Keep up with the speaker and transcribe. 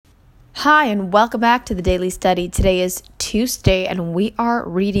Hi, and welcome back to the Daily Study. Today is Tuesday, and we are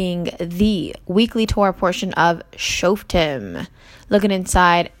reading the weekly Torah portion of Shoftim. Looking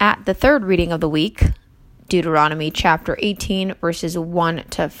inside at the third reading of the week, Deuteronomy chapter 18, verses 1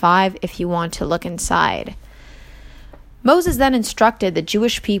 to 5, if you want to look inside. Moses then instructed the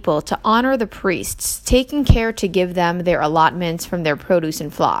Jewish people to honor the priests, taking care to give them their allotments from their produce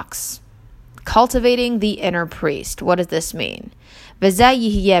and flocks. Cultivating the inner priest. What does this mean? וזה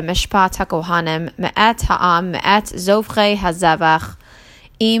יהיה משפט הכהנים מאת העם מאת זובחי הזבח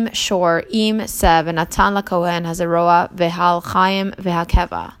עם שור עם שא ונתן לכהן הזרוע והחיים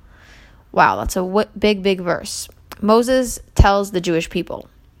והקבע. Wow, that's a big verse. Moses tells the Jewish people,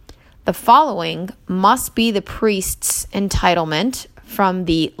 the following must be the priest's entitlement from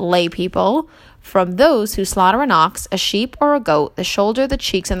the lay people, from those who slaughter an ox, a sheep, or a goat, the shoulder, the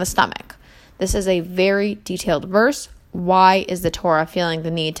cheeks, and the stomach. This is a very detailed verse. Why is the Torah feeling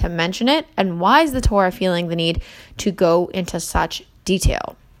the need to mention it? And why is the Torah feeling the need to go into such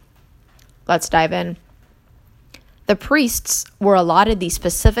detail? Let's dive in. The priests were allotted these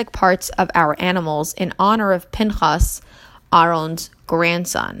specific parts of our animals in honor of Pinchas, Aaron's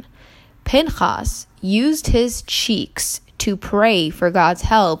grandson. Pinchas used his cheeks to pray for God's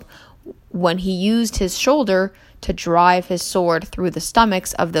help when he used his shoulder to drive his sword through the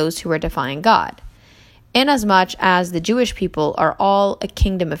stomachs of those who were defying God. Inasmuch as the Jewish people are all a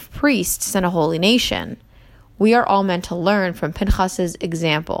kingdom of priests and a holy nation, we are all meant to learn from Pinchas's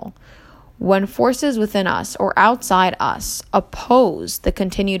example. When forces within us or outside us oppose the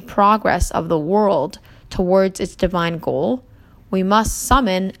continued progress of the world towards its divine goal, we must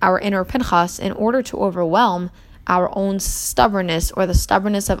summon our inner Pinchas in order to overwhelm our own stubbornness or the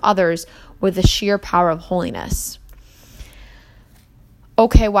stubbornness of others with the sheer power of holiness.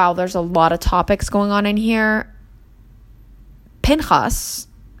 Okay, wow, there's a lot of topics going on in here. Pinchas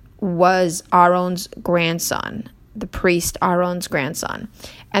was Aaron's grandson, the priest Aaron's grandson.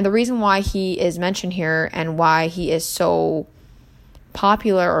 And the reason why he is mentioned here and why he is so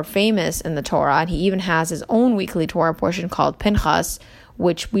popular or famous in the Torah, and he even has his own weekly Torah portion called Pinchas,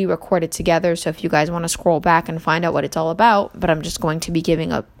 which we recorded together. So if you guys want to scroll back and find out what it's all about, but I'm just going to be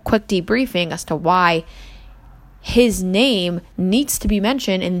giving a quick debriefing as to why his name needs to be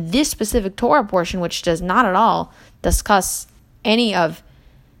mentioned in this specific Torah portion, which does not at all discuss any of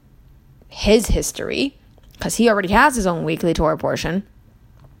his history, because he already has his own weekly Torah portion.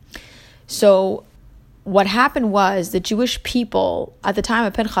 So what happened was the Jewish people, at the time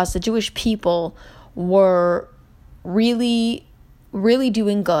of Pinchas, the Jewish people were really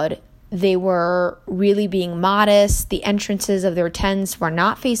doing good. They were really being modest. The entrances of their tents were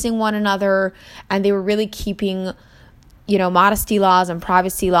not facing one another, and they were really keeping, modesty laws and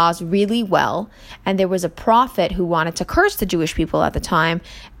privacy laws really well. And there was a prophet who wanted to curse the Jewish people at the time,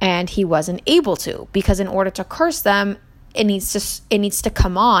 and he wasn't able to, because in order to curse them, it needs to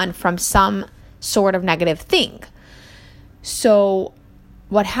come on from some sort of negative thing. So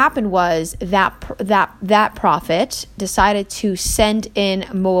what happened was that prophet decided to send in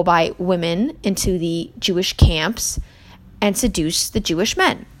Moabite women into the Jewish camps and seduce the Jewish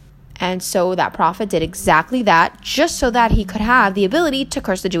men. And so that prophet did exactly that, just so that he could have the ability to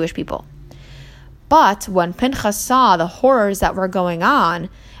curse the Jewish people. But when Pinchas saw the horrors that were going on,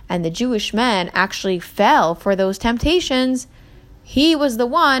 and the Jewish men actually fell for those temptations, he was the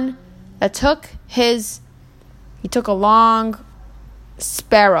one that took a long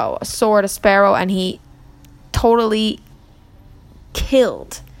sparrow, a sparrow, and he totally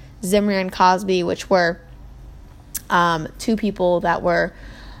killed Zimri and Cosby, which were two people that were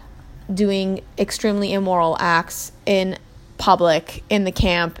doing extremely immoral acts in public in the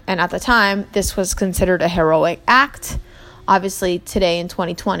camp. And at the time, this was considered a heroic act. Obviously, today in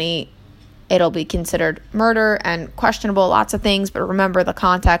 2020, it'll be considered murder and questionable, lots of things. But remember, the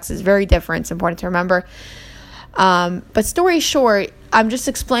context is very different. It's important to remember. But story short, I'm just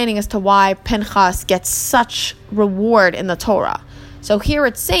explaining as to why Pinchas gets such reward in the Torah. So here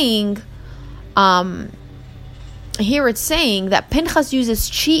it's saying that Pinchas used his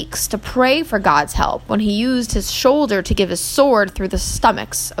cheeks to pray for God's help when he used his shoulder to give his sword through the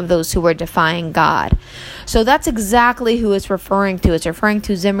stomachs of those who were defying God. So that's exactly who it's referring to. It's referring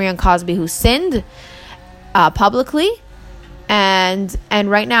to Zimri and Cosby, who sinned publicly. And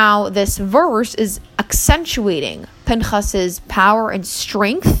right now, this verse is accentuating Pinchas's power and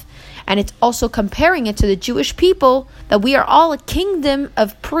strength, and it's also comparing it to the Jewish people, that we are all a kingdom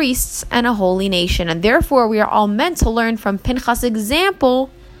of priests and a holy nation, and therefore we are all meant to learn from Pinchas' example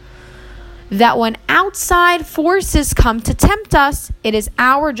that when outside forces come to tempt us, it is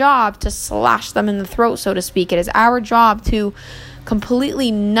our job to slash them in the throat, so to speak. It is our job to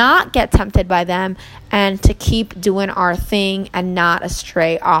completely not get tempted by them and to keep doing our thing and not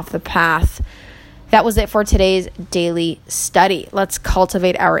astray off the path. That was it for today's daily study. Let's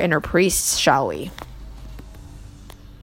cultivate our inner priests, shall we?